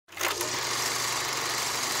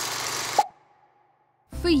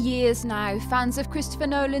For years now, fans of Christopher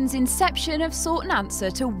Nolan's Inception have sought an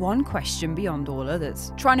answer to one question beyond all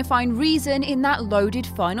others, trying to find reason in that loaded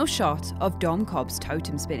final shot of Dom Cobb's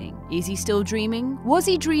totem spinning. Is he still dreaming? Was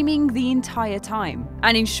he dreaming the entire time?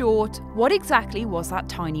 And in short, what exactly was that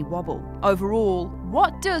tiny wobble? Overall,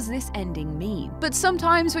 what does this ending mean? But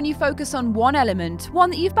sometimes when you focus on one element, one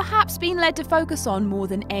that you've perhaps been led to focus on more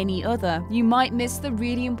than any other, you might miss the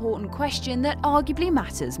really important question that arguably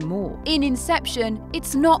matters more. In Inception,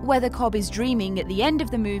 it's not whether Cobb is dreaming at the end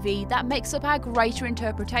of the movie that makes up our greater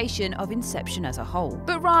interpretation of Inception as a whole,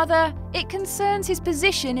 but rather, it concerns his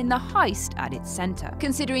position in the heist at its centre.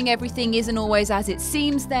 Considering everything isn't always as it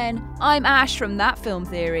seems then, I'm Ash from That Film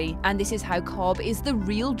Theory, and this is how Cobb is the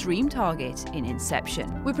real dream target in Inception.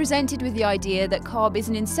 We're presented with the idea that Cobb is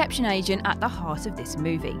an Inception agent at the heart of this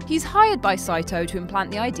movie. He's hired by Saito to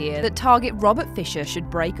implant the idea that target Robert Fisher should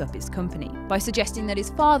break up his company, by suggesting that his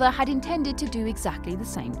father had intended to do exactly the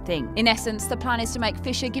same thing. In essence, the plan is to make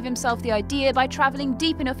Fisher give himself the idea by travelling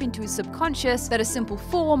deep enough into his subconscious that a simple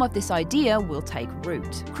form of this idea will take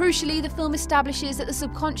root. Crucially, the film establishes that the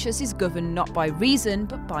subconscious is governed not by reason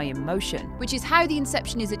but by emotion, which is how the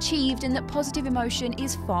Inception is achieved, and that positive emotion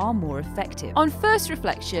is far more effective. On first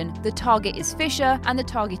reflection, the target is Fisher and the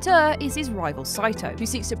targeter is his rival Saito, who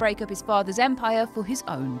seeks to break up his father's empire for his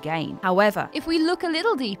own gain. However, if we look a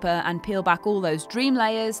little deeper and peel back all those dream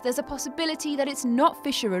layers, there's a possibility that it's not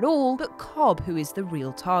Fisher at all, but Cobb who is the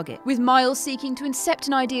real target, with Miles seeking to incept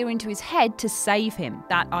an idea into his head to save him.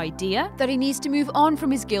 That idea? That he needs to move on from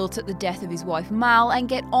his guilt at the death of his wife Mal and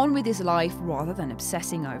get on with his life rather than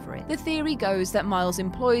obsessing over it. The theory goes that Miles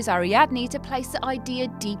employs Ariadne to place the idea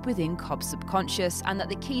deep within Cobb's subconscious, and that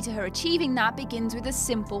the key to her achieving that begins with a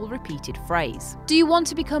simple, repeated phrase. Do you want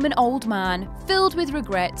to become an old man, filled with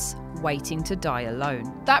regrets, waiting to die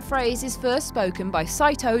alone? That phrase is first spoken by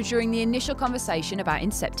Saito during the initial conversation about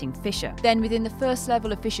incepting Fisher, then within the first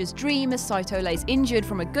level of Fisher's dream as Saito lays injured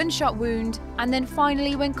from a gunshot wound, and then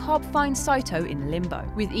finally when Cobb finds Saito in limbo.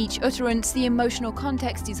 With each utterance, the emotional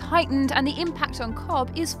context is heightened and the impact on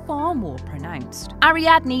Cobb is far more pronounced.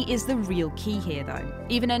 Ariadne is the real key here though.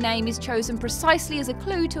 Even her name is chosen precisely as a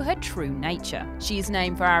clue to her true nature. She is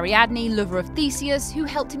named for Ariadne, lover of Theseus, who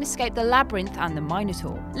helped him escape the labyrinth and the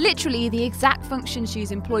Minotaur. Literally the exact function she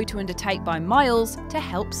is employed to undertake by Miles to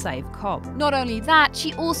help save Cobb. Not only that,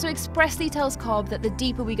 she also expressly tells Cobb that the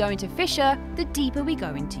deeper we go into Fisher, the deeper we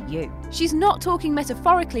go into you. She's not talking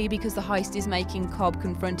metaphorically because the heist is making Cobb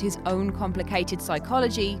confront his own complicated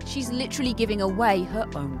psychology, she's literally giving away her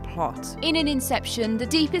own plot. In an Inception, the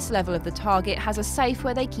deepest level of the target has a safe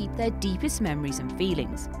where they keep their deepest memories and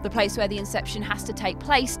feelings, the place where the Inception has to take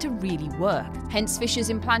place to really work, hence Fisher's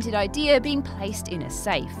implanted idea being placed in a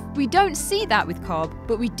safe. We don't see that with Cobb,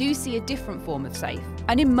 but we do see a different form of safe,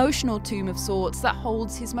 an emotional tomb of sorts that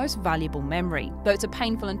holds his most valuable memory, though it's a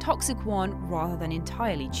painful and toxic one rather than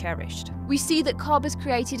entirely cherished. We see that Cobb has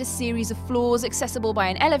created a series of floors accessible by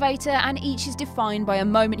an elevator, and each is defined by a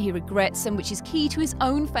moment he regrets and which is key to his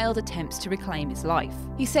own failed attempts to reclaim his life.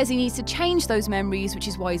 He says he needs to change those memories, which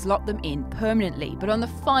is why he's locked them in permanently, but on the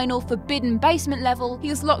final forbidden basement level, he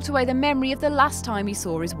has locked away the memory of the last time he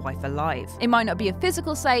saw his wife alive. It might not be a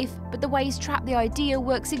physical safe, but the way he's trapped the idea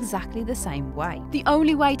works exactly the same way. The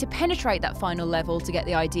only way to penetrate that final level to get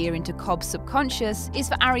the idea into Cobb's subconscious is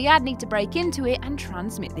for Ariadne to break into it and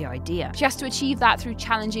transmit the idea. She has to achieve that through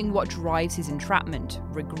challenging what drives his entrapment,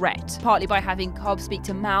 regret, partly by having Cobb speak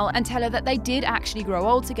to Mal and tell her that they did actually grow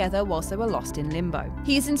old together whilst they were lost in limbo.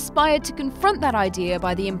 He is inspired to confront that idea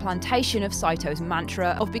by the implantation of Saito's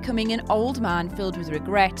mantra of becoming an old man filled with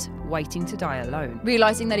regret, waiting to die alone,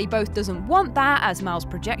 realising that he both doesn't want that, as Mal's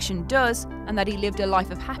projection does, and that he lived a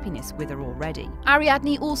life of happiness with her already.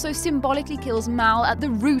 Ariadne also symbolically kills Mal at the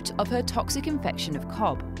root of her toxic infection of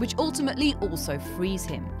Cobb, which ultimately also frees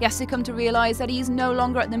him. He has to come to realise that he is no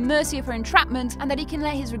longer at the mercy of her entrapment and that he can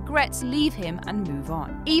let his regrets leave him and move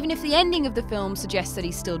on. Even if the ending of the film suggests that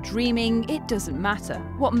he's still dreaming, it doesn't matter.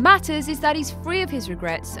 What matters is that he's free of his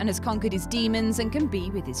regrets and has conquered his demons and can be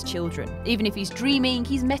with his children. Even if he's dreaming,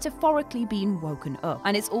 he's metaphorically been woken up,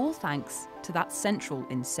 and it's all thanks to that central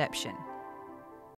Inception.